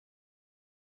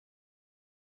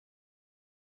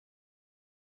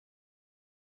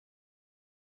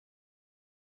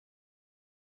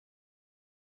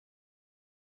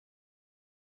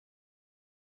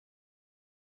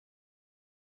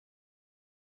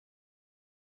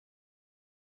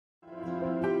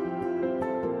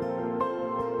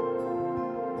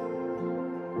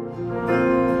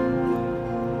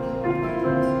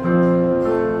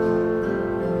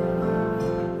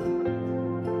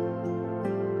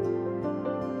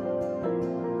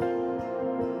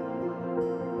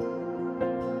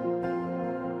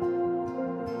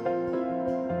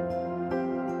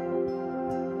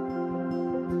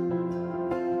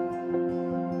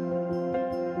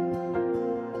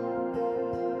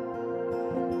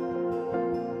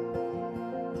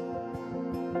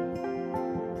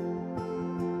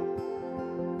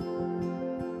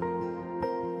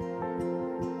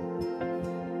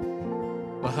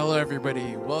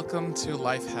everybody. Welcome to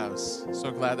Lifehouse. So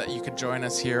glad that you could join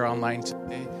us here online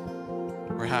today.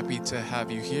 We're happy to have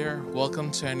you here.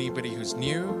 Welcome to anybody who's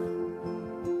new.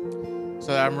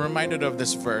 So I'm reminded of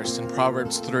this verse in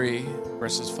Proverbs 3,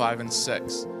 verses 5 and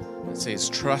 6. It says,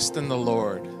 "Trust in the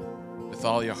Lord with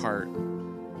all your heart.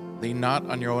 Lean not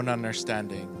on your own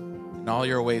understanding. In all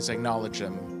your ways acknowledge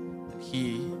him. And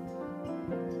he,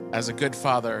 as a good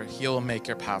father, he will make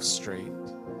your path straight."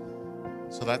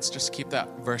 So let's just keep that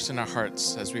verse in our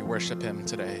hearts as we worship him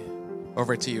today.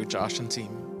 Over to you, Josh and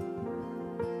team.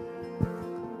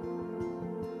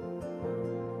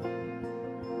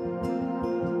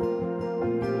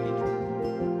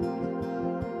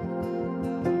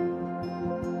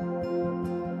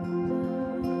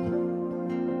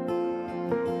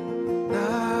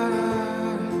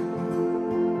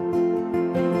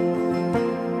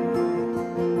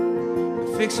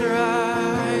 Fix our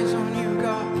eyes on you,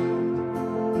 God.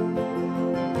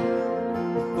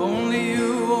 Only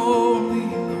you, only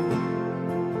you.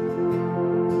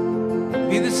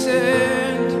 Be the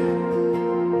center,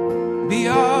 be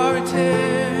our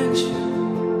attention.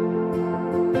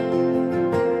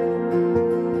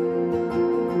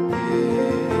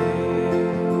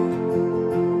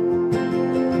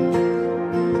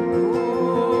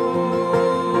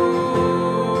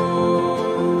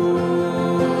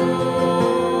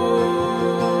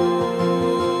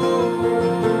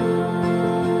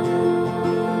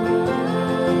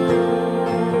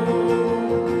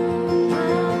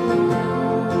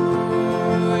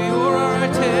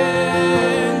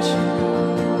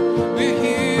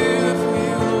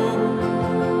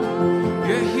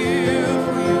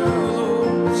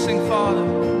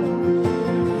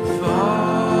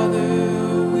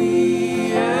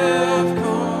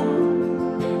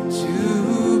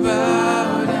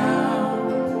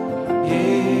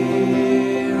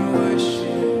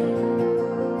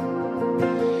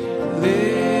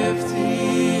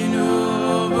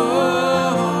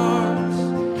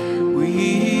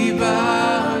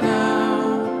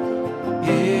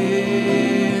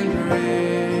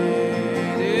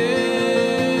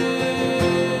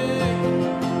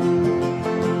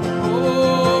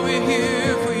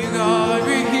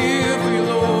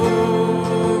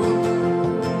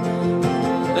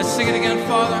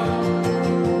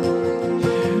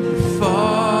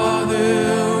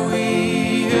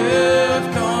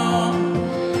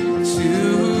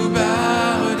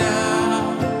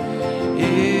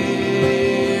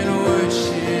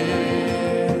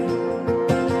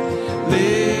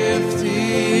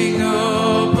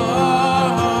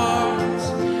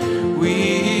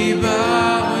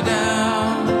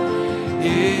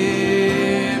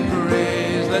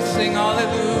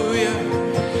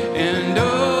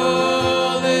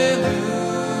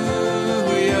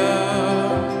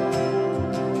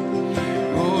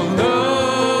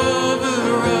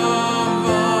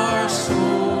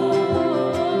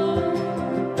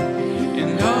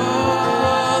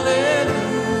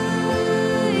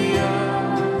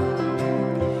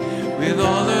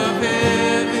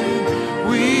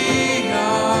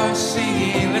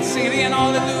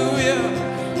 Hallelujah.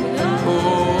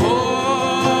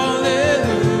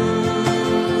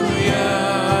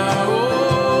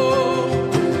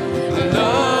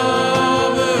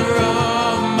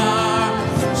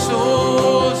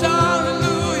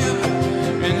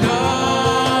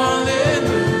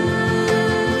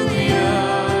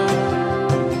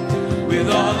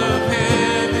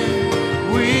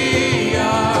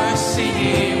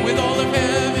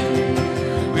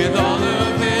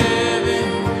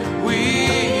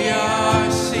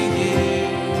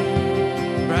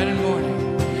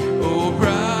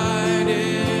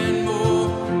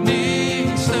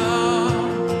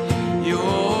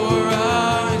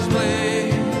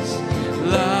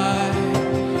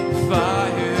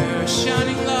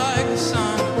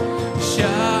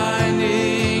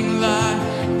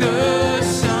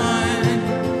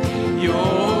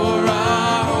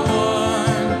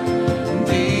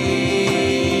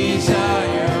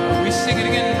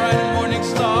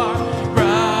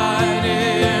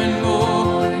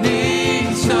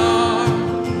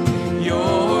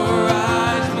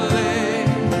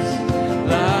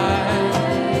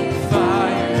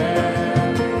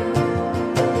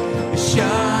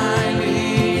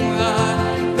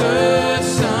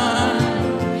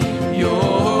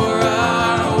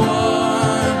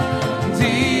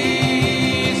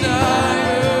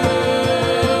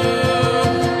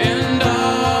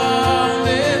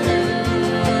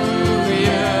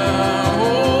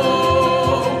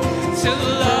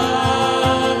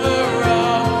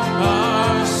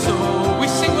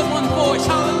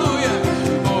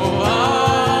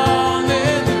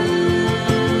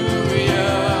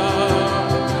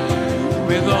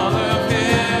 with all of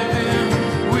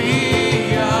heaven,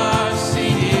 we are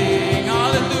singing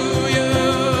hallelujah.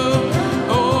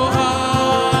 Oh,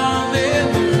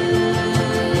 hallelujah.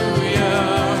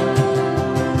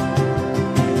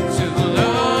 To the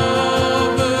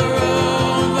lover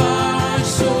of our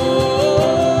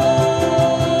souls,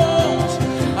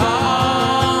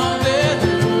 hallelujah.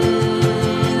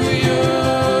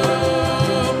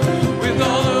 With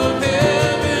all of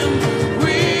heaven,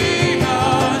 we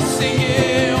are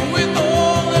singing. With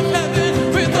all of heaven,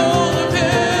 with all of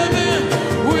heaven,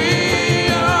 we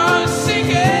are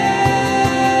singing.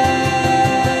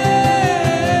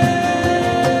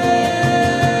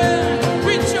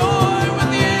 We join with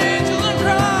the angels and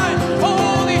cry,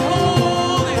 holy,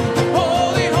 holy,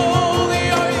 holy, holy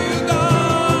are you,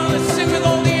 God. Let's sing with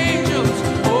all the angels.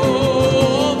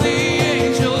 All the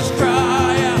angels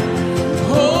cry out,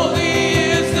 holy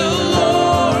is the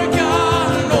Lord God,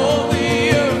 and all the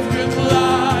earth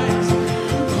replies,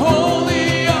 holy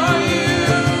are you.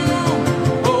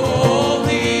 All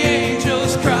the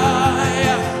angels cry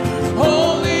out,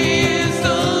 holy is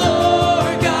the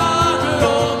Lord God, and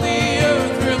all the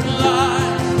earth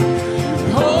replies,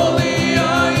 holy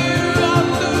are you.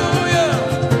 Hallelujah,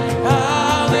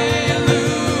 hallelujah,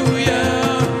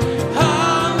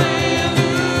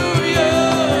 hallelujah,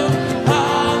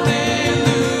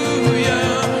 hallelujah.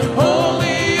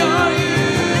 Holy are you.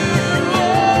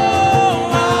 Oh,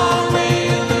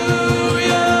 hallelujah,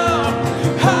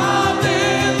 hallelujah,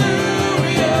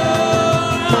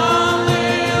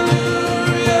 hallelujah.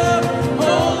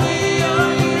 Holy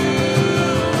are you.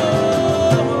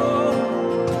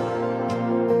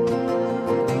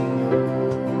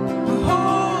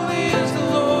 Holy is the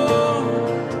Lord.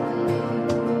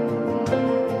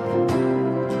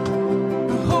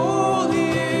 Holy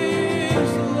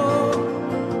is the Lord.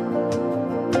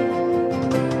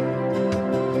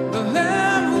 The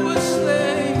Lamb who was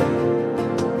slain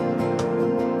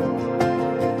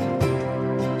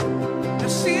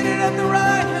is seated at the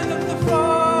right hand of the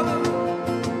Father.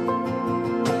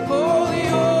 Holy,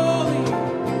 holy,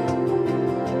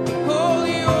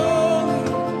 holy, holy.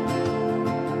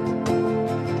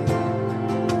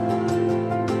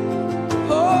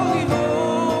 Holy,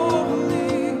 holy.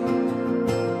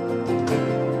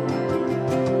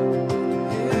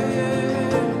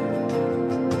 Yeah.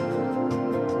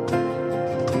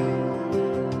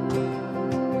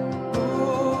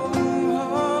 Oh,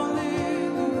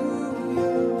 hallelujah.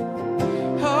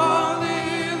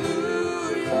 Hallelujah.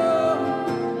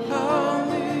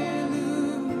 Hallelujah.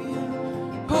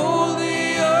 Holy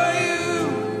are you.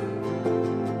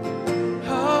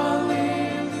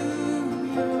 Hallelujah.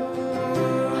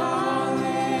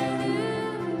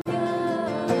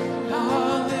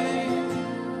 Hallelujah.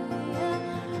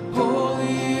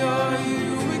 Holy are you.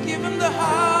 We give him the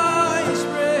highest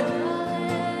praise.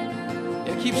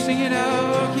 Yeah, keep singing it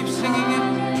out. Keep singing it.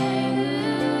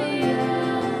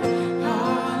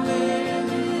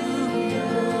 Hallelujah.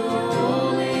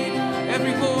 Holy.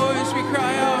 Every voice we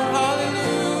cry out.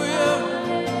 Hallelujah.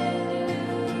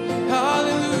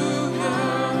 Hallelujah.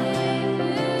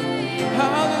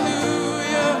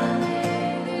 Hallelujah.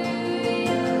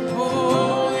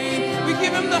 Holy. We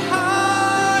give him the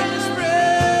highest praise.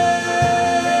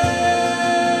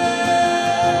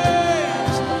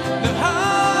 The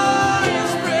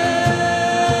highest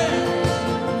praise.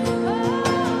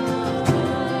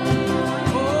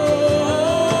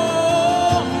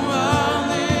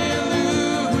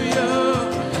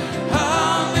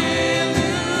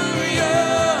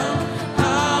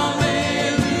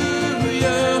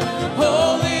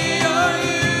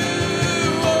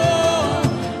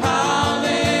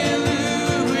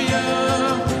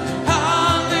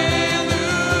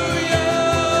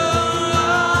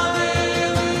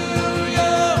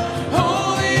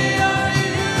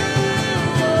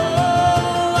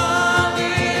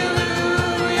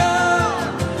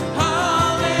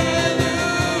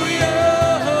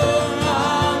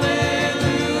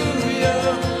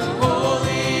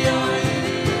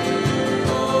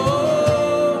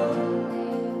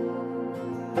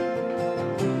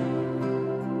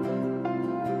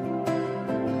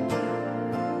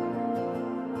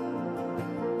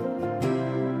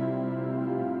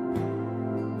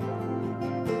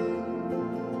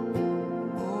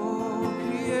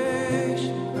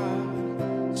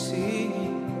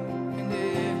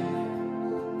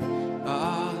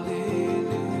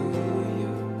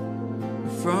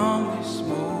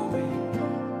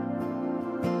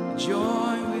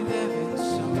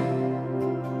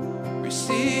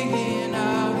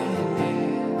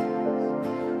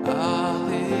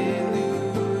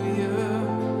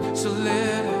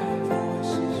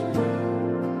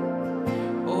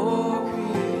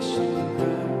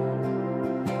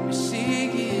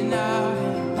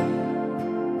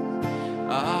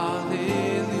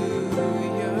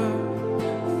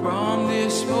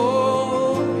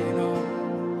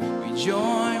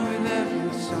 join with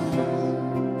every song,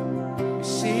 we're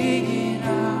singing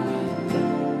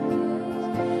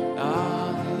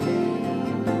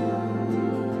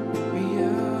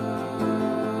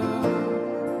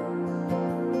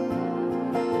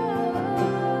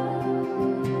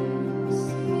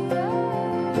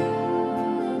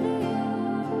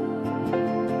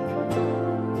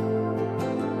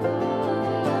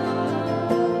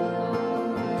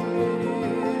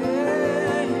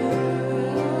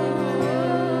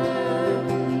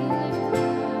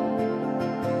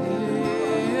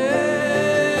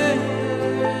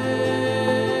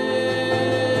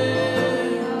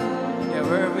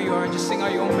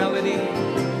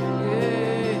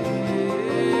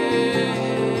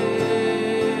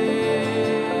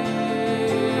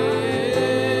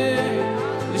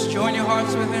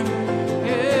with him.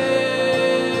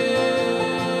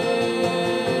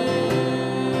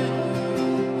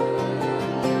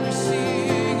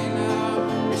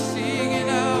 We're singing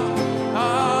out,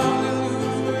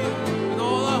 hallelujah. With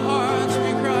all our hearts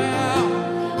we cry out,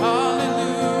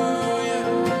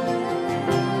 hallelujah.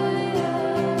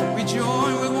 We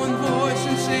join with one voice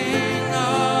and sing,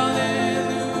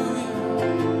 hallelujah.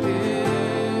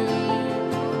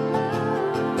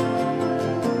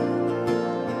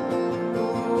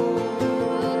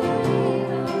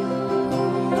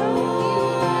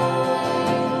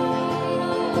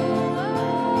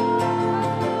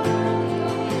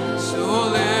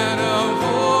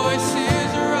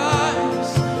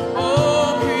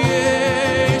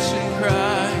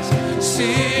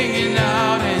 Singing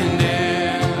out in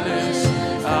endless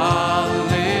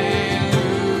hallelujah.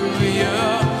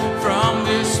 From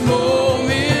this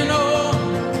moment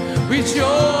on, we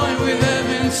join with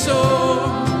heaven's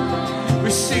soul. We're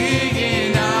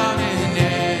singing out in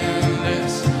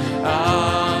endless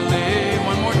hallelujah.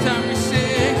 One more time we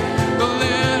sing.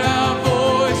 Let our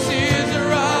voices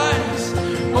arise.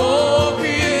 Oh,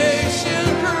 creation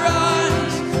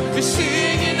cries. We're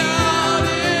singing out.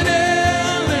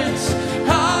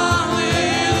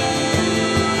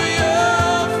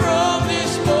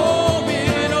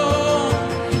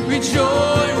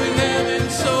 Joy with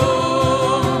heaven's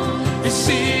soul, we're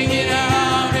singing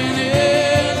out in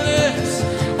endless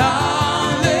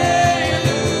hallelujah.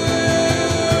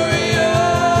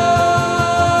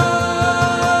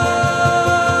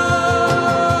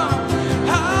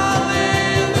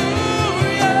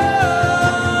 Hallelujah,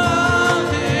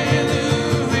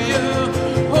 hallelujah.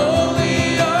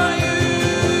 Holy are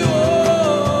you,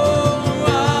 oh,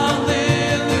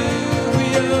 hallelujah.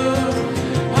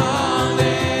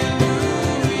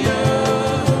 Hallelujah.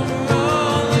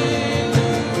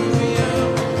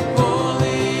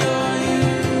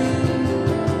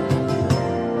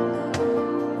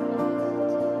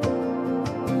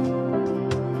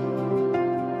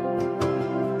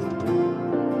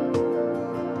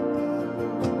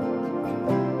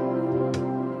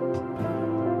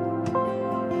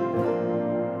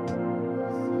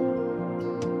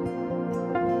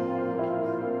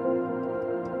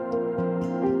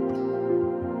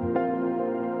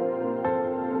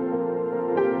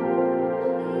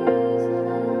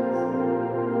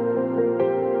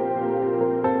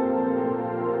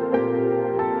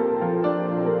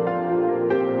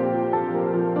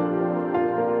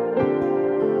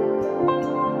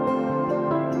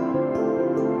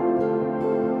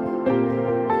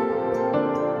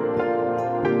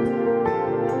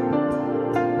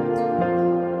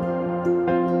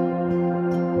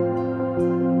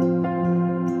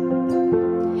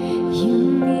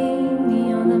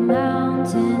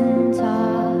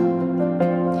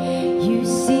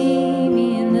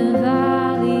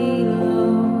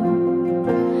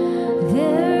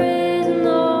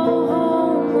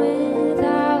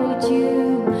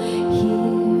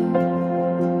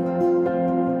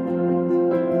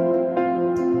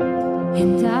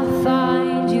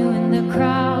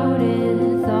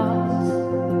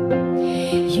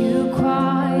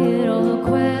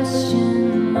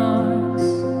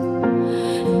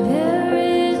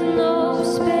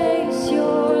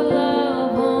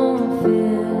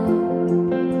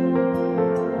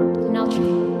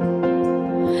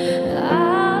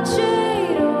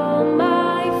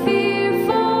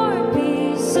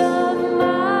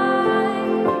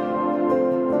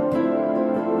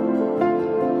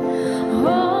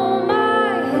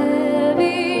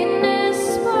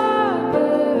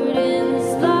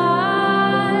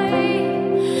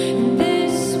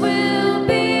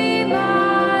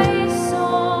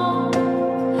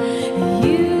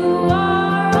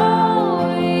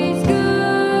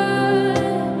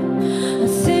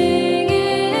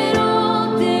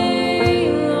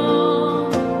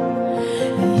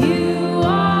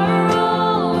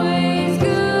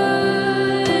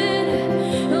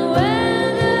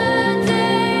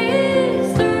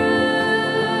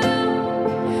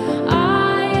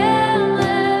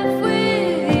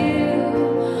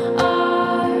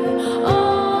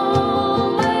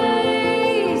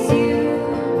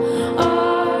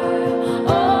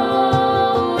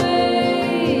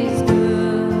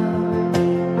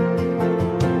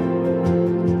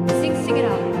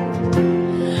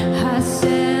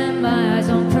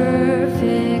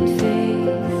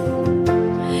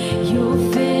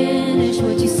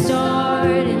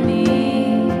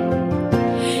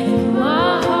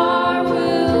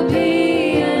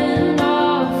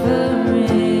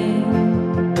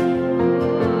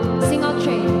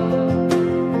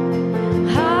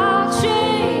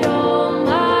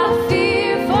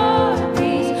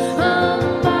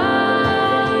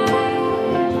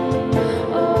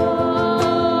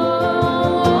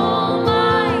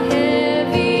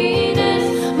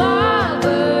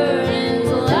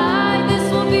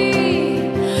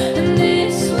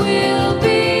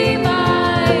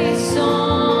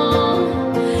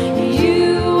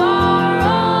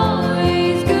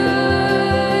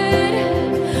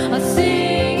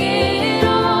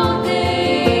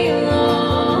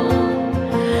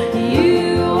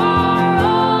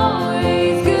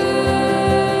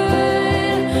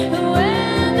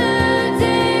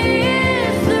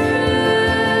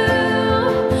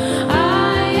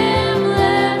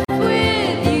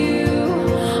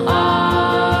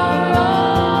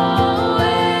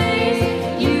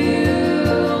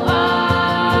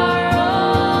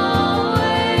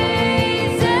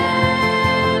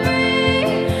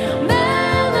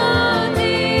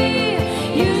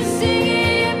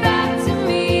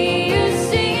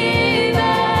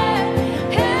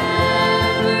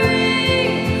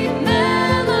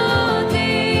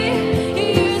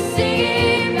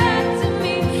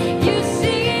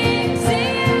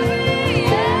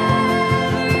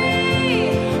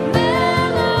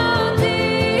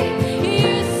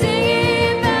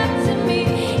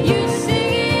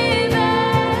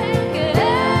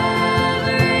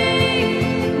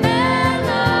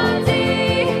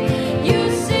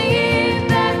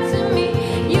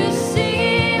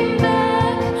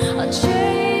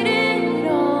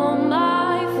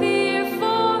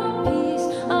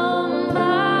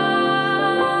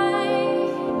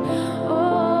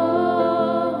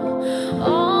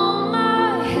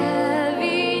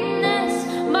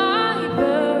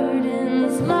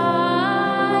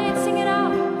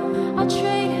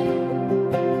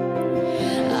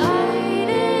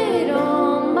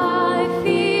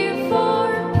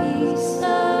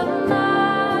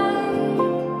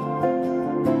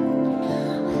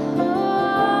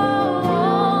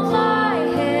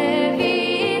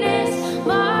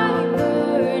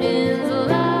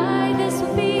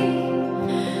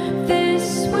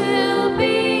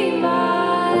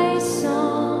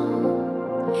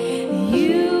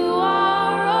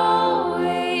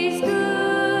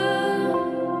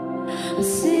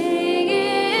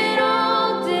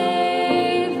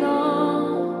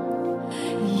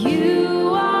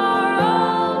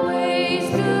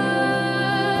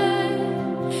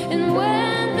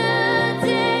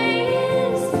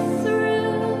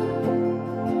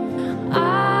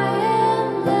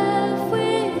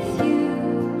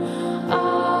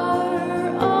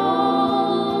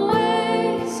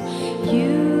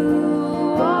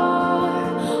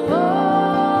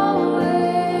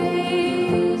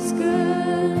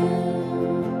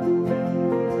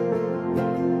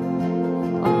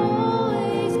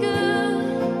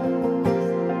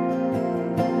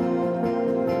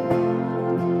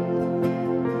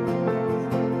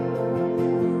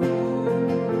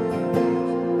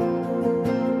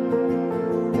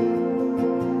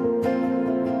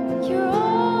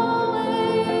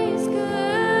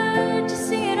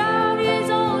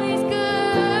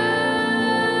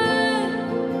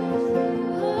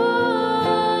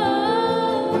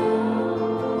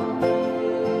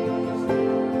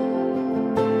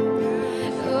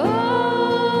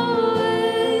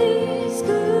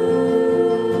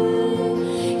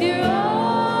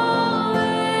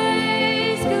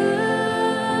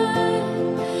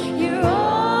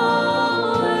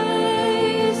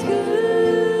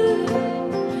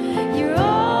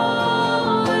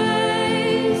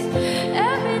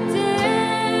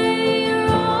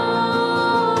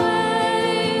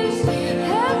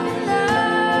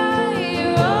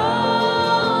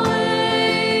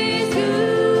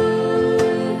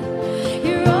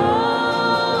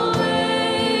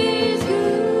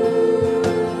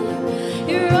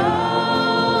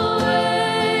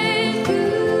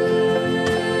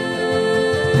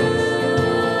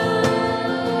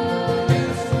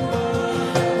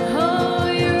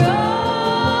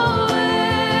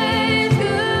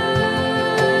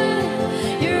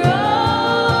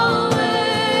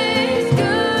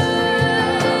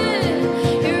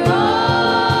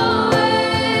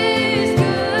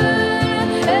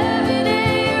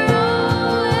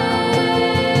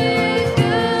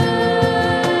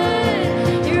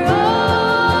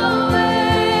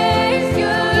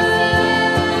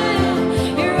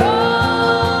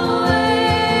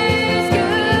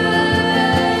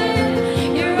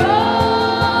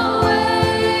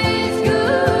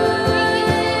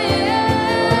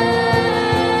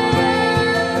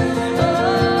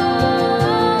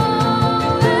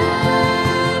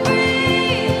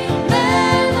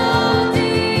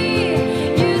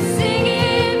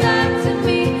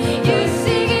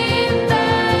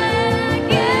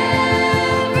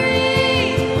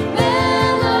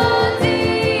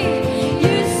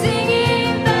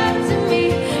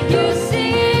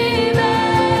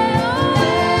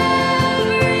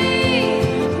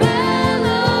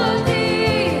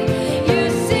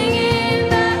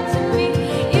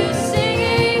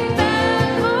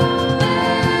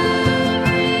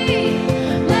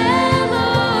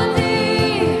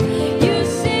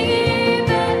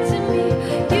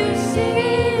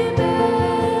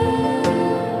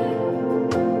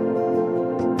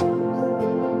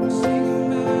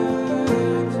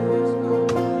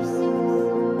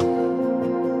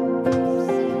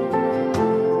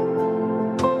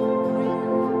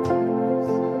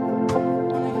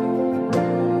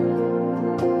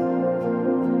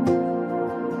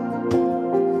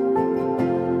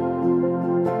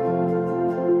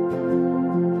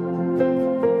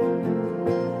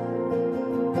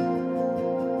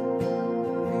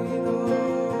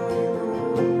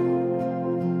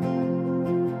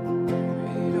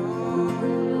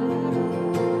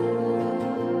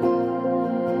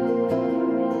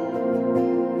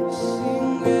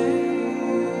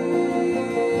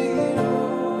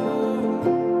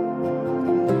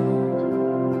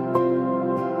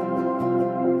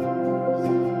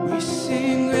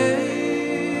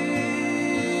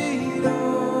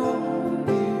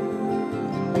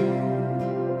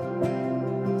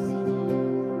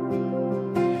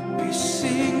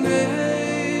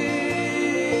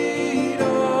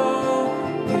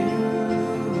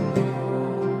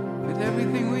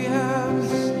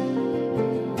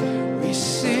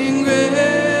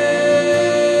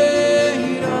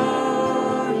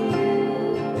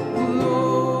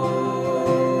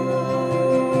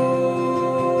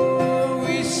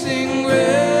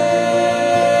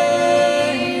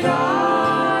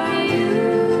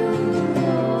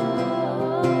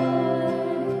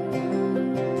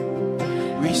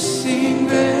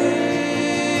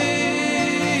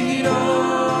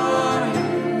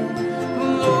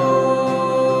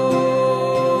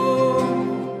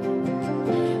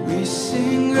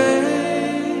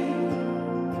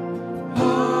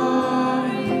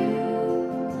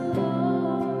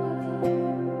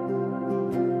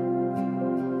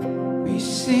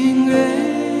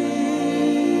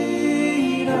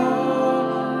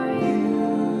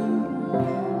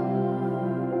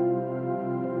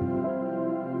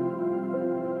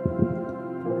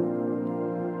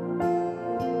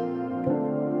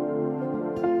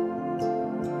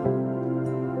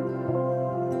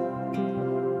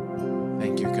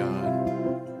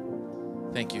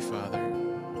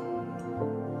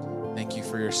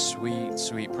 your sweet,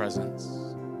 sweet presence.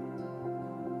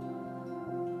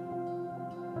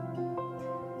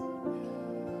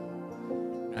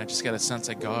 And I just get a sense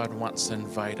that God wants to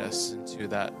invite us into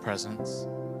that presence.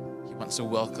 He wants to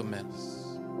welcome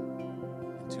us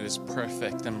into his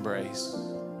perfect embrace.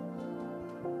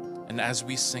 And as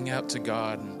we sing out to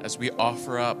God, and as we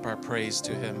offer up our praise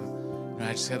to him,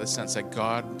 I just get the sense that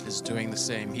God is doing the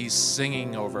same. He's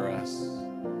singing over us.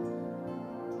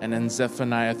 And in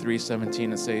Zephaniah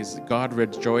 3:17 it says, God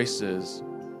rejoices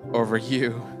over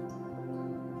you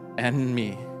and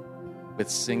me with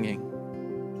singing.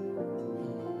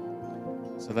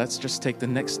 So let's just take the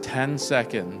next 10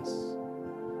 seconds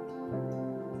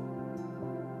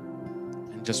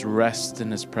and just rest in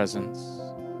his presence.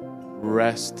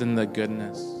 Rest in the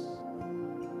goodness.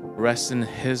 Rest in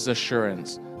his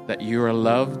assurance that you are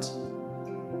loved,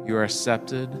 you are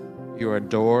accepted, you are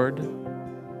adored,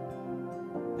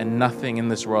 and nothing in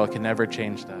this world can ever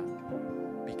change that,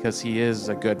 because he is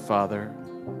a good Father.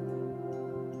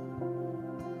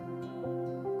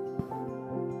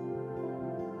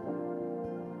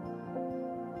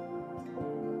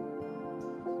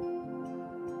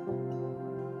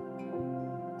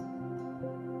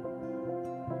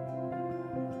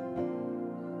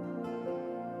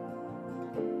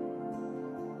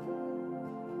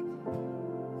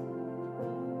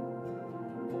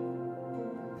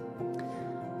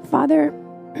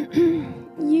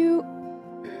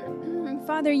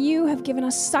 Father, you have given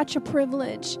us such a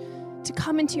privilege to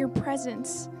come into your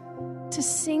presence, to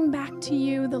sing back to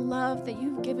you the love that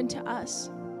you've given to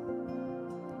us.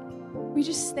 We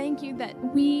just thank you that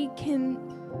we can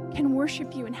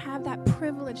worship you and have that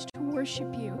privilege to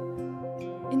worship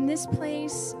you in this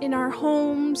place, in our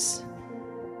homes,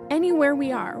 anywhere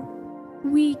we are.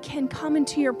 We can come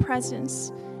into your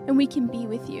presence and we can be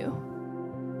with you.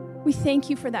 We thank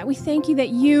you for that. We thank you that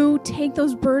you take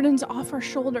those burdens off our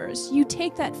shoulders. You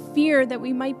take that fear that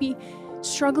we might be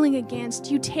struggling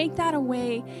against. You take that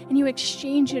away and you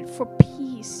exchange it for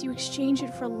peace. You exchange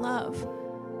it for love.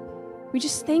 We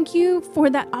just thank you for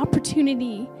that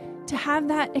opportunity to have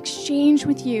that exchange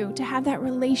with you, to have that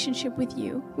relationship with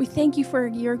you. We thank you for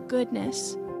your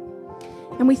goodness.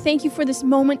 And we thank you for this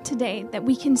moment today that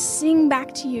we can sing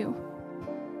back to you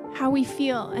how we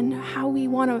feel and how we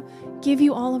want to give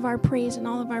you all of our praise and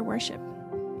all of our worship.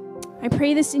 I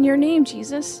pray this in your name,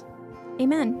 Jesus.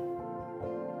 Amen.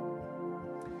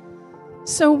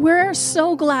 So we're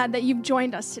so glad that you've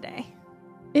joined us today.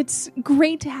 It's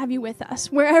great to have you with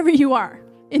us, wherever you are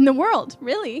in the world,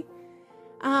 really.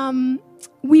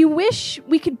 We wish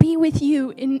we could be with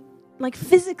you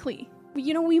physically.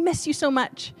 We miss you so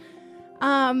much.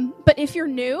 But if you're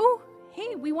new,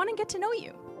 hey, we want to get to know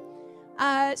you.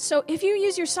 So if you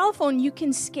use your cell phone, you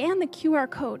can scan the QR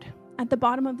code at the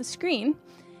bottom of the screen,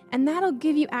 and that'll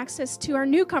give you access to our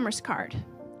newcomer's card.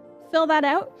 Fill that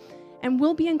out, and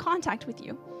we'll be in contact with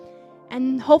you.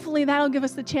 And hopefully that'll give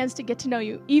us the chance to get to know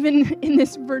you, even in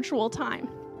this virtual time.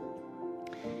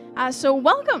 So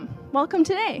welcome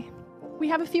today. We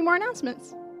have a few more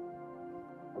announcements.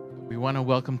 We want to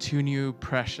welcome 2 new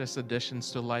precious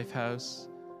additions to Lifehouse,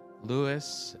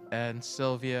 Louis and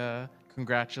Sylvia.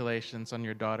 Congratulations on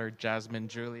your daughter, Jasmine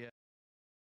Julia.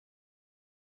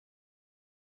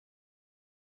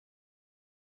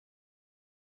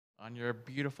 On your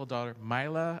beautiful daughter,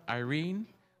 Mila Irene.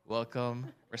 Welcome.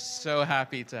 We're so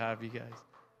happy to have you guys.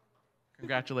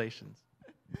 Congratulations.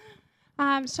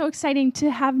 So exciting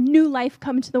to have new life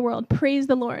come into the world. Praise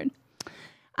the Lord.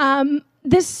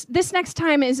 This next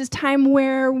time is a time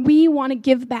where we want to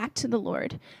give back to the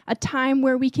Lord, a time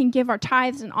where we can give our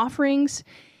tithes and offerings.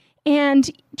 And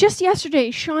just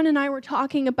yesterday, Sean and I were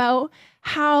talking about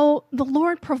how the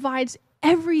Lord provides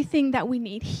everything that we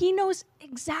need. He knows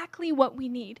exactly what we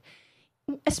need,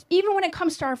 even when it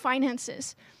comes to our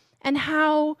finances. And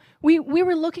how we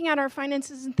were looking at our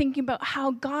finances and thinking about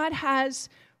how God has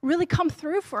really come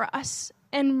through for us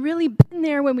and really been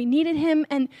there when we needed him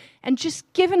and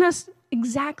just given us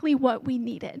exactly what we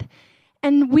needed.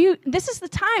 And this is the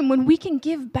time when we can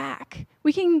give back.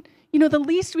 We can, the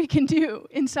least we can do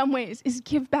in some ways is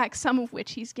give back some of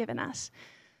which he's given us.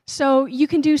 So you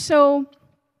can do so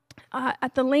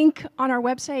at the link on our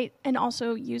website and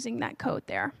also using that code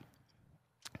there.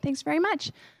 Thanks very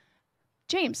much.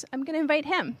 James, I'm going to invite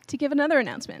him to give another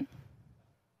announcement.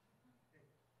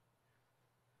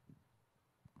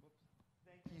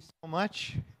 Thank you so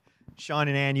much. Sean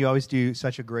and Ann, you always do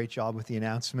such a great job with the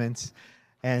announcements.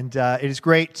 And it is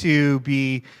great to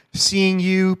be seeing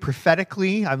you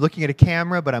prophetically. I'm looking at a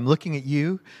camera, but I'm looking at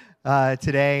you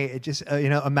today. It just,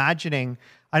 imagining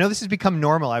I know this has become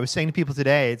normal. I was saying to people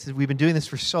today, we've been doing this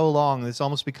for so long, it's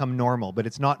almost become normal, but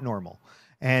it's not normal.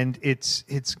 And it's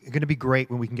going to be great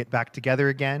when we can get back together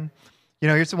again. You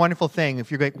know, here's the wonderful thing.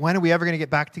 If you're like, when are we ever going to get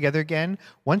back together again?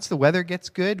 Once the weather gets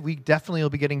good, we definitely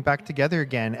will be getting back together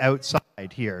again outside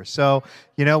here. So,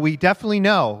 you know, we definitely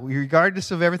know,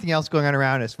 regardless of everything else going on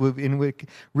around us,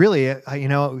 really, you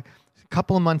know, a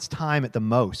couple of months' time at the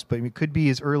most, but it could be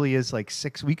as early as like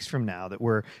 6 weeks from now that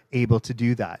we're able to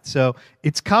do that. So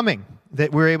it's coming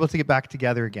that we're able to get back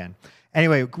together again.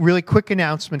 Anyway, really quick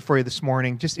announcement for you this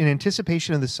morning, just in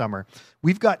anticipation of the summer.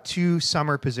 We've got 2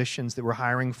 summer positions that we're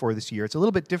hiring for this year. It's a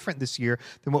little bit different this year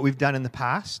than what we've done in the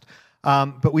past.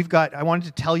 But I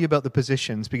wanted to tell you about the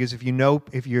positions because if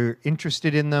you're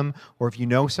interested in them or if you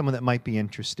know someone that might be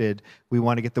interested, we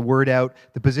want to get the word out.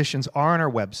 The positions are on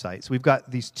our website. So we've got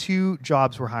these 2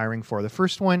 jobs we're hiring for. The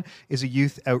first one is a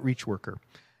youth outreach worker.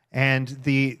 And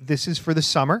this is for the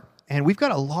summer. And we've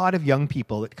got a lot of young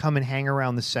people that come and hang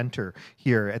around the center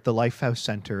here at the Lifehouse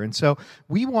Center. And so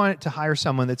we wanted to hire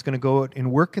someone that's going to go out and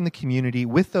work in the community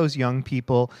with those young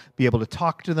people, be able to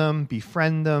talk to them,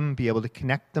 befriend them, be able to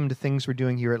connect them to things we're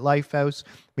doing here at Lifehouse,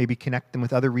 maybe connect them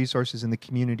with other resources in the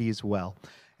community as well.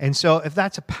 And so if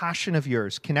that's a passion of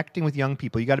yours, connecting with young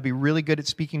people, you got to be really good at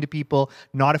speaking to people,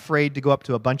 not afraid to go up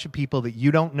to a bunch of people that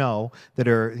you don't know, that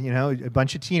are, you know, a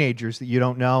bunch of teenagers that you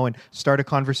don't know, and start a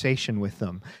conversation with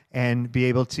them and be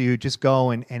able to just go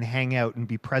and hang out and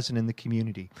be present in the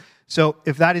community. So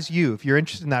if that is you, if you're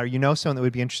interested in that, or you know someone that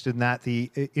would be interested in that, the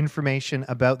information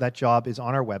about that job is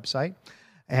on our website.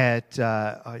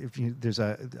 There's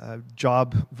a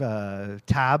job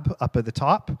tab up at the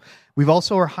top. We've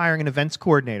also are hiring an events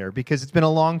coordinator because it's been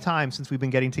a long time since we've been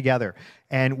getting together.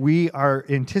 And we are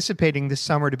anticipating this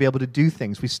summer to be able to do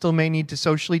things. We still may need to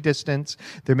socially distance.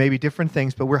 There may be different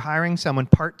things, but we're hiring someone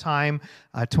part-time,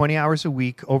 20 hours a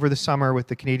week over the summer with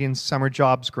the Canadian Summer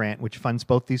Jobs Grant, which funds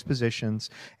both these positions.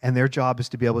 And their job is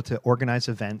to be able to organize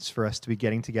events for us to be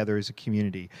getting together as a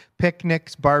community.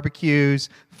 Picnics, barbecues,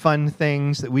 fun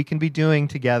things that we can be doing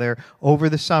together over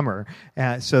the summer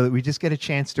so that we just get a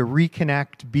chance to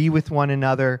reconnect, be with one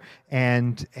another,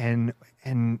 and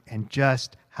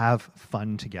just have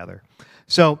fun together.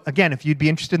 So again, if you'd be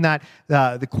interested in that,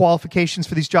 the qualifications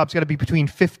for these jobs got to be between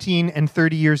 15 and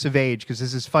 30 years of age because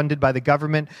this is funded by the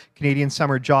government Canadian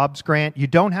Summer Jobs Grant. You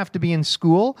don't have to be in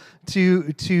school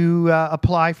to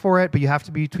apply for it, but you have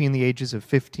to be between the ages of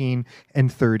 15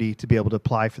 and 30 to be able to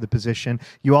apply for the position.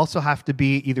 You also have to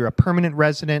be either a permanent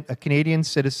resident, a Canadian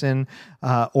citizen,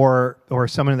 or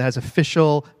someone that has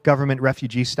official government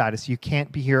refugee status. You can't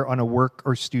be here on a work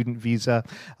or student visa.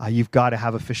 You've got to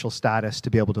have official status to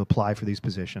be able to apply for these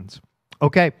positions.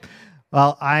 Okay,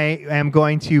 well, I am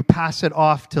going to pass it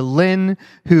off to Lynn,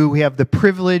 who we have the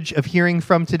privilege of hearing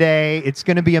from today. It's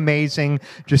going to be amazing.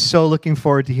 Just so looking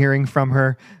forward to hearing from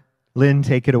her. Lynn,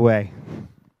 take it away.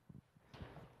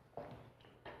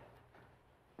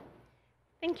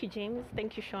 Thank you, James.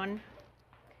 Thank you, Sean.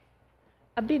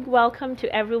 A big welcome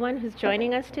to everyone who's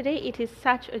joining us today. It is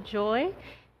such a joy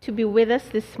to be with us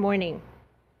this morning.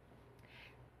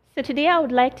 So today I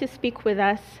would like to speak with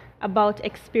us about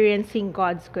experiencing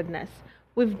God's goodness.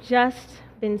 We've just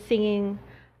been singing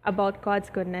about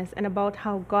God's goodness and about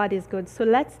how God is good. So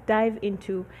let's dive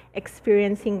into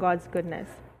experiencing God's goodness.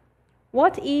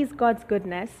 What is God's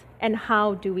goodness and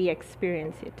how do we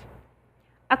experience it?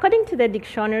 According to the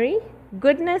dictionary,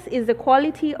 goodness is the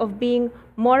quality of being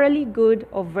morally good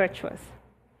or virtuous.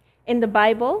 In the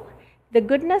Bible, the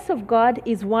goodness of God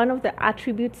is one of the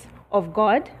attributes of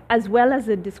God, as well as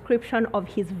a description of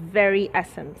his very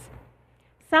essence.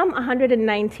 Psalm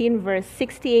 119 verse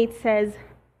 68 says,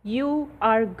 "You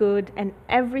are good and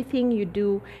everything you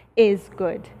do is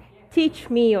good. Teach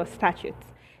me your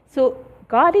statutes." So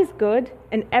God is good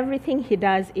and everything he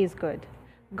does is good.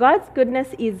 God's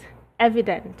goodness is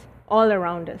evident all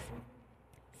around us.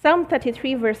 Psalm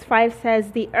 33 verse 5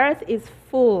 says, "The earth is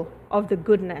full of the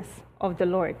goodness of the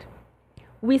Lord."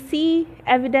 We see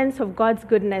evidence of God's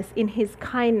goodness in his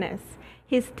kindness,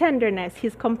 his tenderness,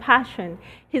 his compassion,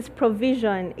 his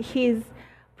provision, his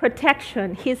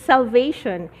protection, his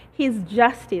salvation, his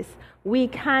justice. We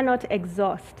cannot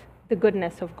exhaust the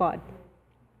goodness of God.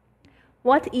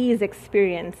 What is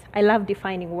experience? I love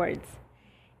defining words.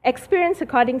 Experience,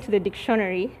 according to the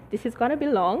dictionary, this is going to be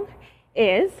long,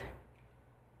 is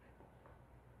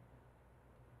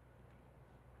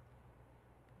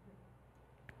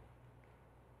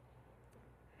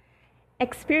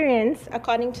experience,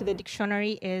 according to the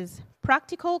dictionary, is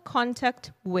practical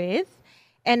contact with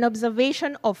an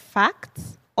observation of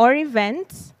facts or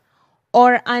events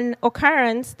or an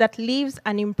occurrence that leaves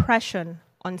an impression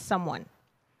on someone.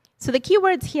 So the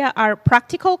keywords here are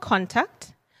practical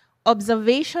contact,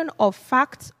 observation of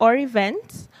facts or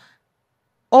events,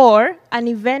 or an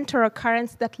event or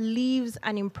occurrence that leaves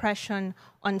an impression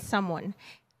on someone.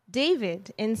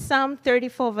 David, in Psalm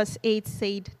 34, verse 8,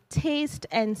 said, "Taste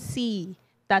and see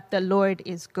that the Lord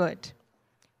is good.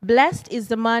 Blessed is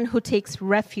the man who takes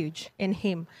refuge in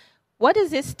him." What does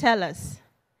this tell us?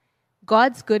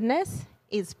 God's goodness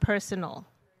is personal.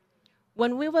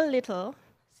 When we were little,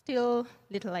 still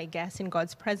little, I guess, in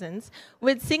God's presence,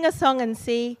 we'd sing a song and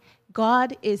say,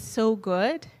 "God is so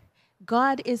good.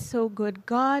 God is so good.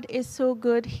 God is so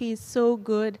good. He is so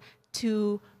good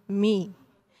to me."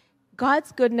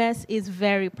 God's goodness is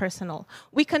very personal.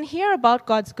 We can hear about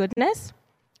God's goodness,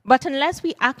 but unless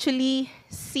we actually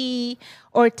see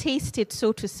or taste it,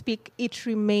 so to speak, it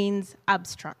remains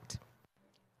abstract.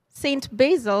 Saint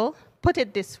Basil put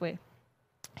it this way.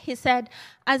 He said,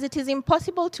 "As it is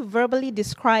impossible to verbally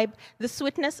describe the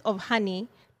sweetness of honey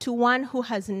to one who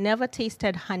has never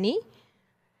tasted honey,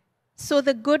 so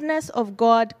the goodness of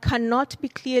God cannot be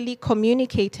clearly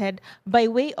communicated by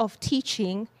way of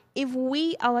teaching if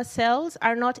we ourselves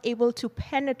are not able to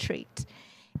penetrate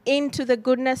into the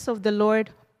goodness of the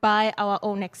Lord by our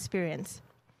own experience."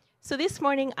 So this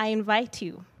morning, I invite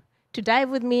you to dive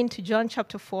with me into John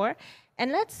chapter 4,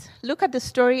 and let's look at the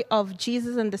story of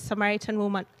Jesus and the Samaritan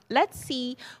woman. Let's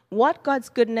see what God's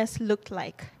goodness looked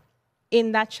like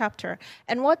in that chapter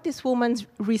and what this woman's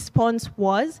response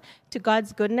was to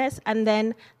God's goodness, and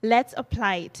then let's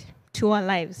apply it to our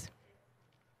lives.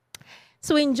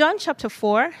 So in John chapter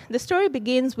 4, the story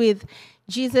begins with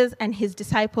Jesus and his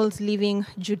disciples leaving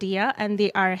Judea, and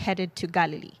they are headed to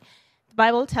Galilee. The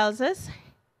Bible tells us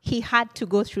he had to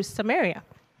go through Samaria.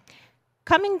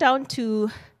 Coming down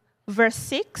to verse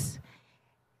 6,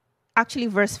 actually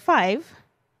verse 5,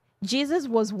 Jesus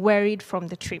was wearied from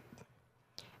the trip.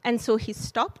 And so he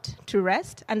stopped to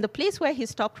rest, and the place where he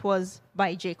stopped was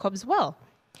by Jacob's well.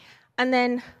 And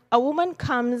then a woman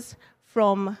comes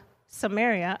from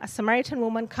Samaria, a Samaritan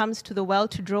woman comes to the well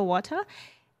to draw water,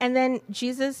 and then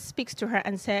Jesus speaks to her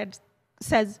and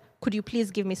says, "Could you please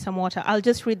give me some water?" I'll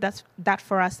just read that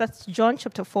for us. That's John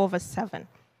chapter 4, verse 7.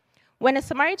 When a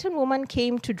Samaritan woman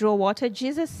came to draw water,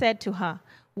 Jesus said to her,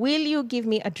 "Will you give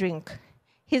me a drink?"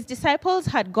 His disciples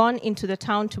had gone into the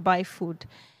town to buy food.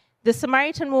 The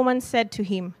Samaritan woman said to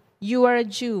him, "You are a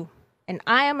Jew, and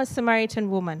I am a Samaritan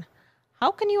woman.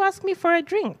 How can you ask me for a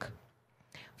drink?"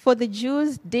 For the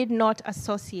Jews did not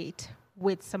associate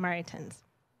with Samaritans.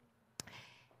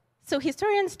 So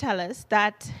historians tell us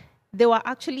that there were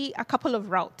actually a couple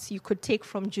of routes you could take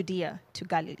from Judea to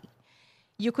Galilee.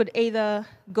 You could either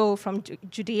go from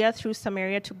Judea through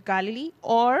Samaria to Galilee,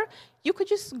 or you could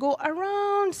just go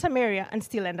around Samaria and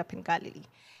still end up in Galilee.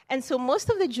 And so most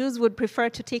of the Jews would prefer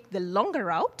to take the longer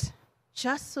route,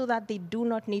 just so that they do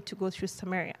not need to go through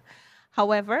Samaria.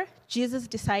 However, Jesus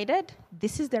decided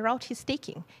this is the route he's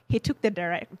taking. He took the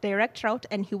direct route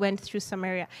and he went through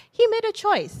Samaria. He made a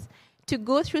choice to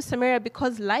go through Samaria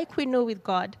because, like we know with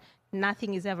God,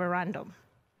 nothing is ever random.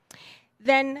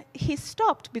 Then he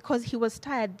stopped because he was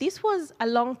tired. This was a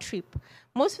long trip.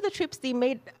 Most of the trips they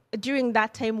made during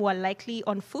that time were likely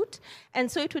on foot,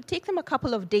 and so it would take them a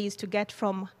couple of days to get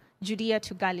from Judea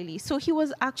to Galilee. So he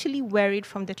was actually wearied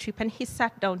from the trip, and he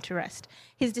sat down to rest.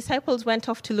 His disciples went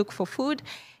off to look for food,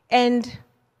 and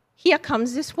here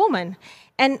comes this woman.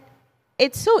 And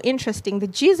it's so interesting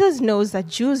that Jesus knows that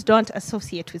Jews don't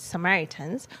associate with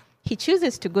Samaritans. He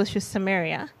chooses to go through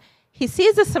Samaria. He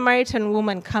sees a Samaritan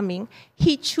woman coming.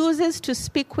 He chooses to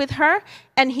speak with her,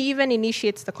 and he even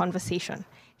initiates the conversation.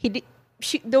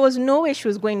 There was no way she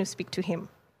was going to speak to him.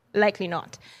 Likely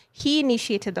not. He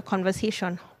initiated the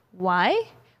conversation. Why?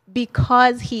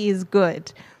 Because he is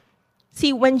good.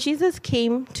 See, when Jesus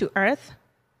came to earth,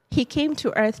 he came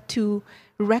to earth to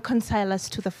reconcile us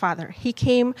to the Father. He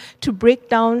came to break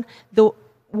down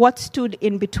what stood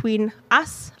in between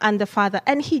us and the Father.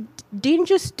 And he didn't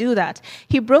just do that.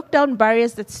 He broke down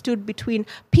barriers that stood between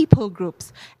people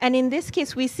groups. And in this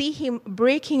case, we see him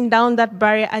breaking down that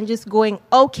barrier and just going,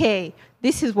 okay,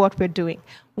 this is what we're doing.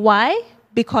 Why?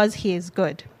 Because he is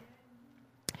good.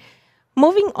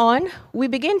 Moving on, we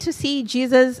begin to see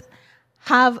Jesus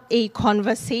have a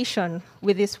conversation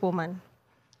with this woman.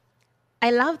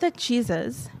 I love that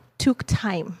Jesus took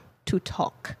time to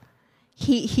talk.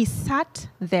 He sat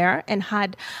there and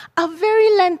had a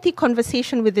very lengthy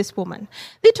conversation with this woman.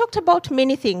 They talked about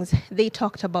many things. They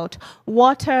talked about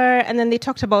water, and then they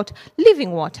talked about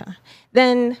living water.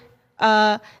 Then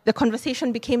the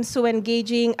conversation became so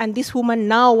engaging, and this woman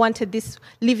now wanted this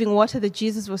living water that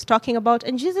Jesus was talking about.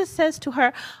 And Jesus says to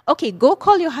her, okay, go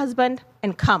call your husband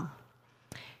and come.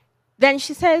 Then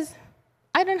she says,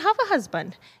 I don't have a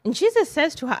husband. And Jesus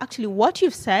says to her, actually, what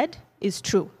you've said is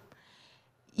true.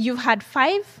 You've had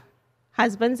 5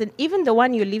 husbands, and even the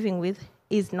one you're living with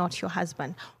is not your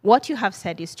husband. What you have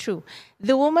said is true.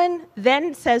 The woman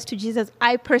then says to Jesus,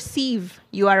 I perceive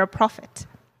you are a prophet.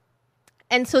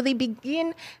 And so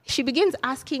she begins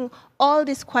asking all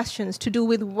these questions to do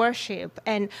with worship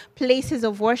and places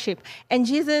of worship. And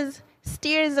Jesus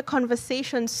steers the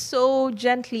conversation so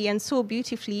gently and so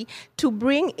beautifully to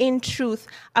bring in truth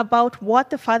about what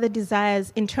the Father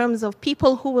desires in terms of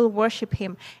people who will worship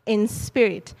him in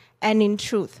spirit and in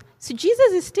truth. So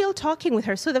Jesus is still talking with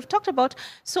her. So they've talked about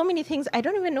so many things. I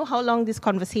don't even know how long this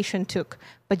conversation took,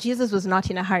 but Jesus was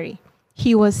not in a hurry.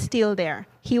 He was still there.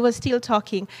 He was still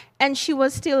talking, and she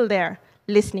was still there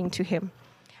listening to him.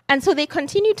 And so they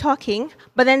continue talking,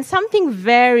 but then something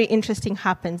very interesting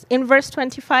happens. In verse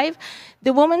 25,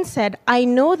 the woman said, I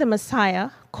know the Messiah,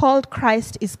 called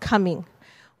Christ, is coming.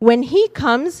 When he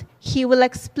comes, he will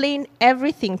explain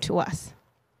everything to us.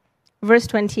 Verse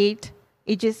 28,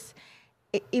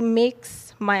 it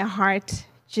makes my heart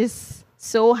just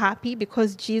so happy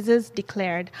because Jesus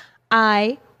declared,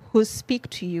 I who speak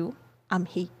to you am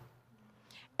he.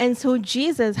 And so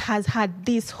Jesus has had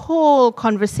this whole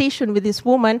conversation with this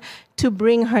woman to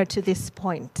bring her to this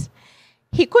point.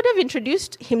 He could have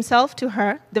introduced himself to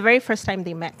her the very first time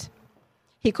they met.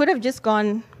 He could have just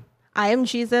gone, I am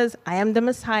Jesus, I am the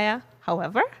Messiah.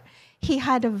 However, he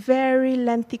had a very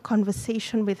lengthy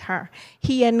conversation with her.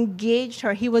 He engaged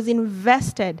her. He was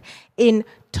invested in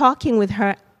talking with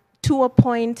her to a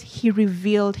point he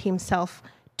revealed himself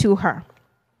to her.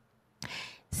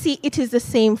 See, it is the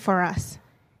same for us.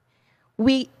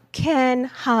 We can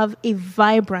have a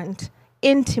vibrant,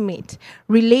 intimate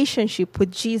relationship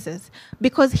with Jesus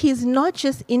because he's not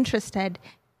just interested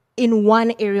in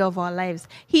one area of our lives.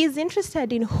 He is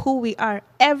interested in who we are,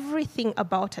 everything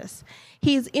about us.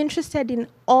 He is interested in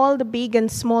all the big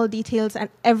and small details and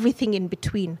everything in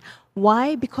between.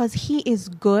 Why? Because he is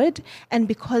good and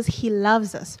because he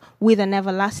loves us with an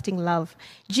everlasting love.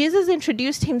 Jesus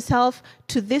introduced himself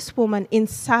to this woman in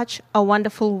such a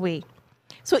wonderful way.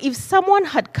 So if someone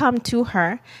had come to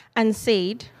her and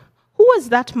said, who was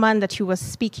that man that you were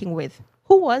speaking with?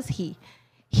 Who was he?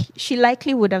 She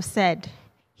likely would have said,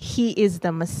 he is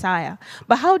the Messiah.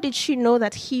 But how did she know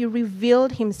that he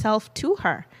revealed himself to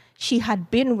her? She had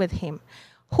been with him.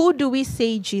 Who do we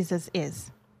say Jesus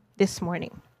is this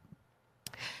morning?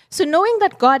 So knowing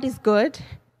that God is good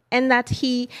and that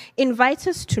he invites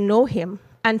us to know him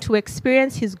and to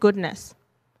experience his goodness,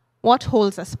 what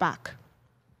holds us back?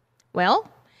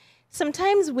 Well,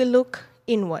 sometimes we look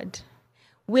inward.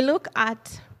 We look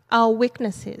at our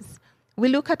weaknesses. We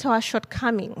look at our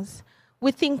shortcomings.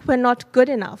 We think we're not good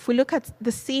enough. We look at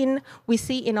the sin we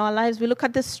see in our lives. We look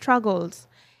at the struggles.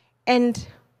 And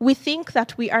we think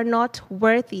that we are not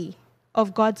worthy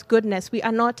of God's goodness. We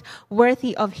are not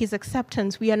worthy of his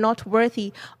acceptance. We are not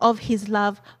worthy of his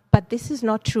love. But this is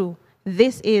not true.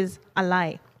 This is a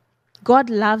lie. God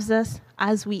loves us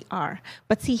as we are.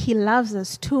 But see, he loves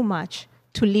us too much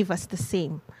to leave us the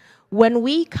same. When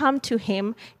we come to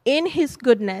him in his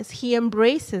goodness, he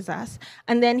embraces us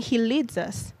and then he leads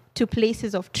us to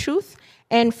places of truth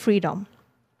and freedom.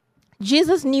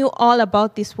 Jesus knew all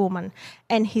about this woman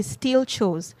and he still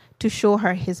chose to show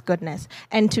her his goodness.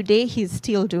 And today he's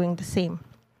still doing the same.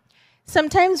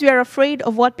 Sometimes we are afraid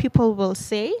of what people will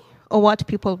say or what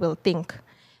people will think.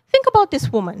 Think about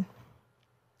this woman.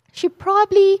 She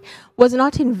probably was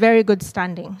not in very good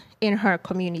standing in her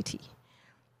community.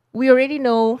 We already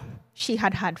know she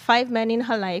had had 5 men in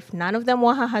her life. None of them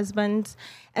were her husbands.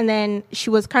 And then she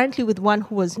was currently with one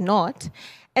who was not.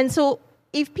 And so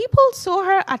if people saw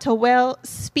her at a well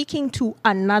speaking to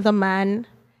another man,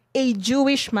 a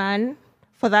Jewish man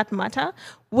for that matter,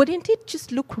 wouldn't it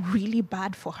just look really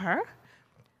bad for her?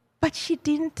 But she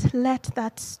didn't let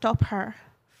that stop her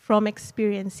from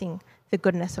experiencing the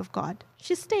goodness of God.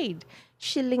 She stayed,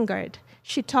 she lingered,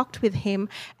 she talked with him,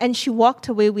 and she walked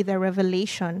away with a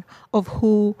revelation of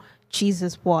who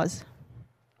Jesus was.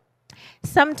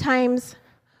 Sometimes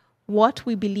what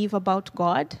we believe about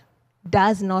God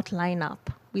does not line up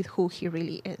with who he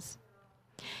really is.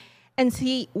 And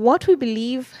see, what we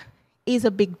believe is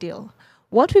a big deal.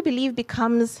 What we believe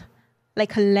becomes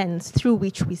like a lens through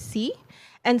which we see.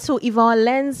 And so if our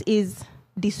lens is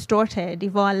distorted,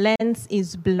 if our lens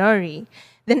is blurry,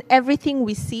 then everything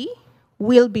we see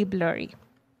will be blurry.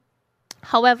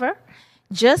 However,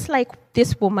 just like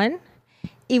this woman,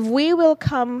 if we will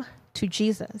come to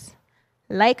Jesus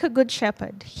like a good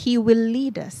shepherd, he will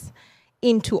lead us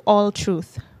into all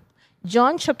truth.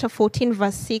 John chapter 14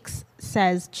 verse 6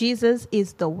 says, Jesus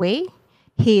is the way,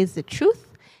 He is the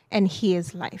truth, and He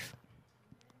is life.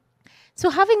 So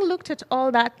having looked at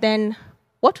all that, then,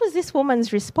 what was this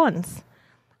woman's response?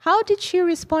 How did she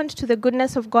respond to the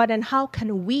goodness of God, and how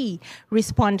can we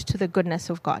respond to the goodness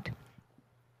of God?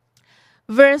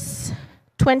 Verse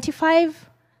 28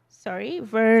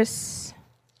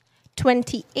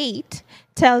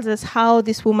 tells us how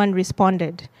this woman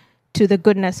responded to the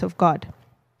goodness of God.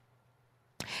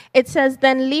 It says,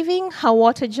 "Then leaving her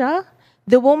water jar,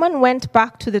 the woman went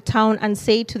back to the town and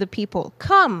said to the people,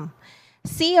 'Come,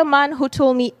 see a man who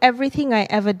told me everything I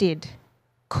ever did.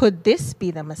 Could this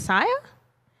be the Messiah?'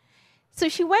 So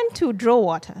she went to draw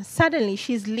water. Suddenly,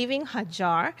 she's leaving her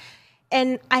jar,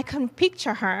 and I can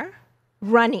picture her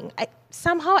running.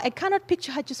 Somehow, I cannot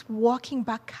picture her just walking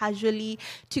back casually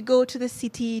to go to the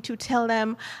city to tell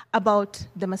them about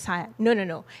the Messiah.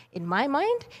 No. In my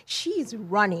mind, she's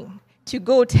running to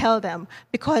go tell them,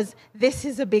 because this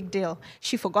is a big deal.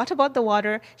 She forgot about the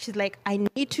water. She's like, I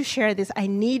need to share this. I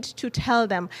need to tell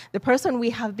them. The person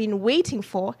we have been waiting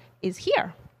for is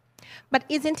here. But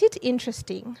isn't it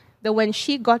interesting that when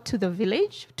she got to the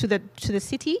village, to the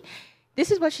city,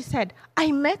 this is what she said: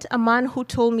 I met a man who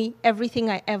told me everything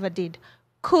I ever did.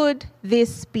 Could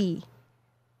this be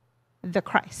the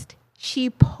Christ? She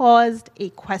paused a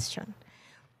question.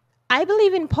 I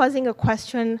believe in pausing a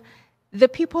question. The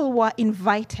people were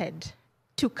invited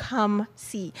to come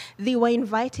see. They were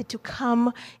invited to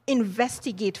come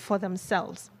investigate for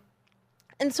themselves.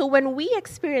 And so when we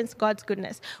experience God's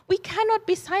goodness, we cannot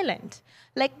be silent.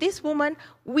 Like this woman,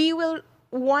 we will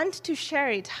want to share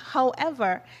it.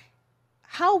 However,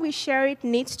 how we share it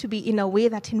needs to be in a way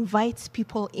that invites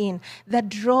people in, that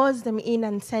draws them in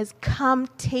and says, come,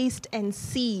 taste, and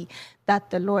see that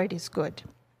the Lord is good.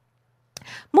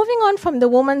 Moving on from the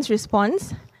woman's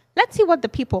response, let's see what the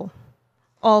people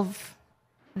of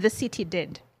the city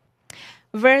did.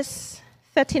 Verse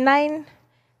 39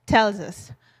 tells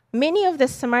us, many of the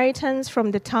Samaritans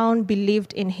from the town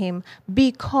believed in him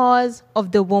because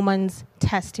of the woman's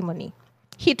testimony.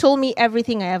 He told me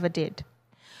everything I ever did.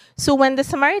 So when the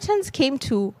Samaritans came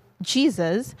to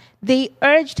Jesus, they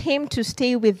urged him to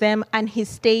stay with them, and he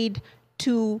stayed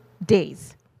 2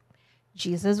 days.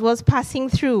 Jesus was passing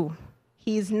through.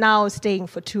 He is now staying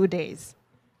for 2 days.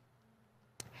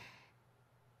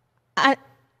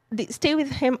 They stayed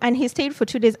with him, and he stayed for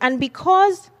 2 days. And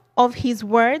because of his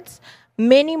words,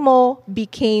 many more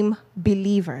became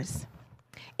believers.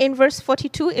 In verse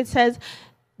 42, it says,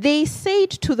 they said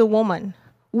to the woman,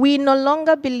 we no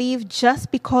longer believe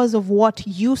just because of what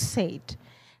you said.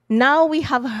 Now we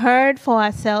have heard for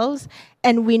ourselves,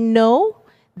 and we know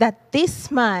that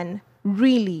this man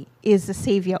really is the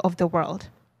Savior of the world.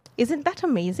 Isn't that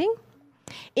amazing?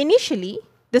 Initially,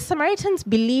 the Samaritans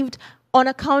believed on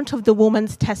account of the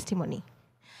woman's testimony.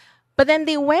 But then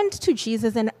they went to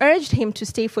Jesus and urged him to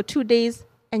stay for 2 days,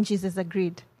 and Jesus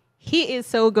agreed. He is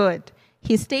so good.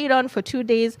 He stayed on for 2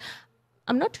 days.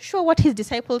 I'm not too sure what his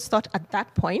disciples thought at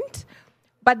that point,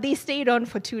 but they stayed on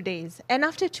for 2 days. And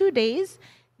after 2 days,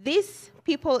 these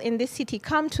people in this city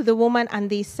come to the woman and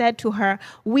they said to her,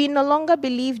 we no longer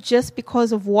believe just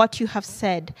because of what you have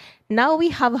said. Now we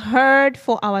have heard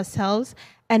for ourselves,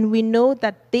 and we know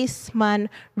that this man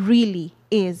really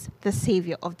is the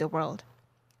Savior of the world.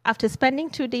 After spending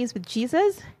 2 days with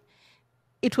Jesus,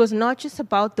 it was not just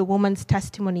about the woman's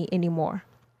testimony anymore.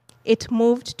 It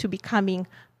moved to becoming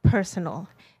personal.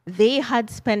 They had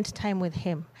spent time with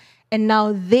him, and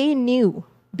now they knew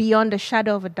beyond a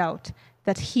shadow of a doubt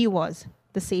that he was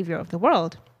the Savior of the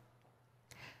world.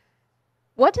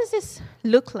 What does this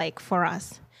look like for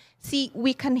us? See,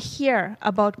 we can hear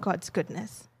about God's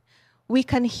goodness. We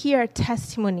can hear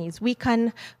testimonies. We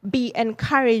can be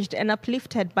encouraged and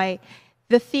uplifted by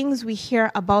the things we hear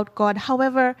about God.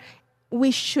 However, we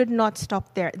should not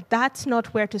stop there. That's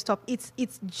not where to stop.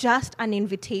 It's just an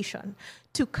invitation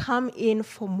to come in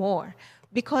for more.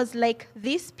 Because like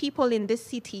these people in this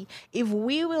city, if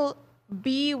we will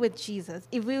be with Jesus,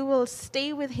 if we will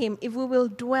stay with him, if we will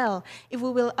dwell, if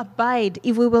we will abide,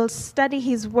 if we will study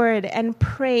his word and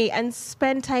pray and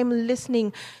spend time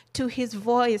listening to his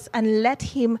voice and let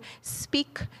him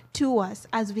speak to us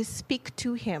as we speak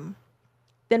to him,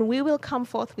 then we will come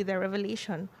forth with a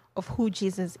revelation of who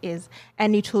Jesus is,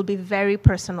 and it will be very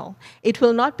personal. It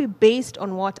will not be based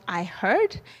on what I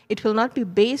heard. It will not be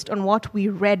based on what we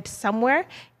read somewhere.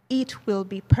 It will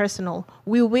be personal.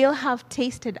 We will have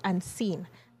tasted and seen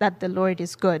that the Lord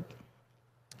is good.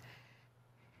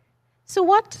 So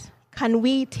what can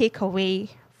we take away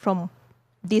from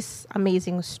this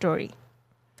amazing story?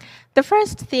 The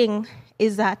first thing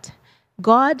is that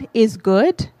God is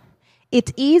good.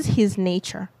 It is his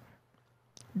nature.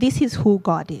 This is who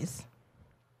God is.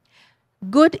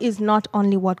 Good is not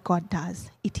only what God does,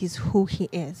 it is who he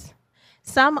is.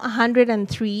 Psalm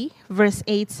 103, verse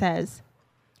 8 says,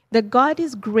 "The God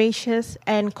is gracious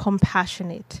and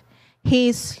compassionate. He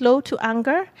is slow to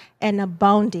anger and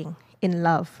abounding in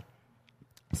love."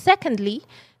 Secondly,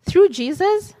 through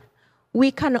Jesus, we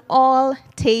can all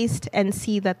taste and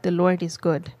see that the Lord is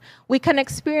good. We can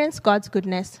experience God's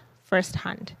goodness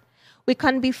firsthand. We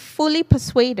can be fully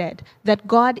persuaded that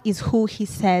God is who he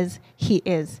says he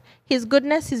is. His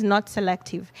goodness is not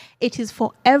selective. It is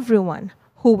for everyone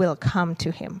who will come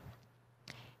to him.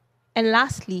 And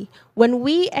lastly, when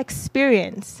we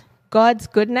experience God's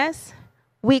goodness,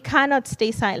 we cannot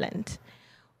stay silent.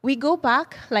 We go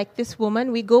back, like this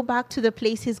woman, we go back to the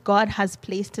places God has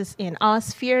placed us in, our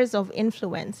spheres of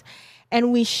influence,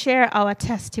 and we share our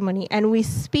testimony, and we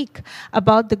speak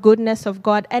about the goodness of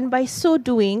God, and by so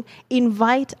doing,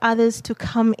 invite others to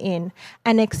come in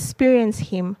and experience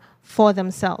him for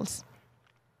themselves.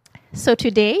 So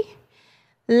today,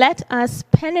 let us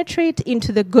penetrate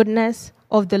into the goodness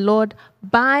of the Lord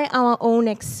by our own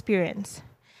experience,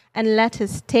 and let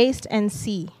us taste and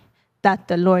see that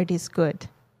the Lord is good.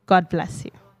 God bless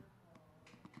you.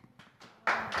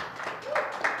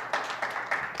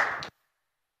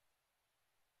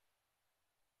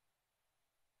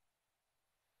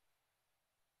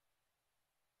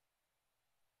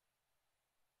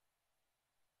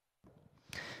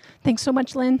 Thanks so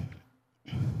much, Lynn.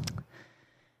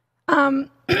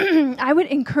 I would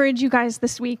encourage you guys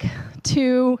this week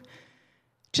to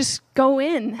just go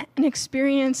in and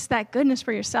experience that goodness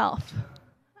for yourself.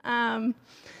 Lynn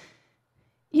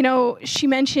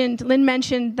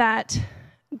mentioned that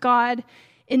God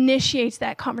initiates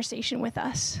that conversation with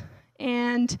us.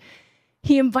 And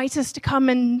he invites us to come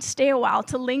and stay a while,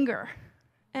 to linger.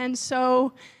 And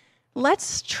so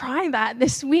let's try that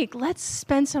this week. Let's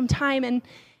spend some time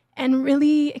and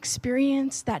really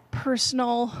experience that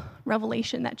personal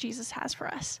revelation that Jesus has for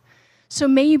us. So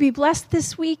may you be blessed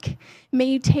this week. May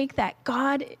you take that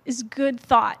God is good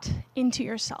thought into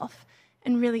yourself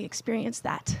and really experience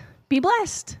that. Be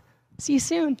blessed. See you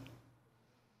soon.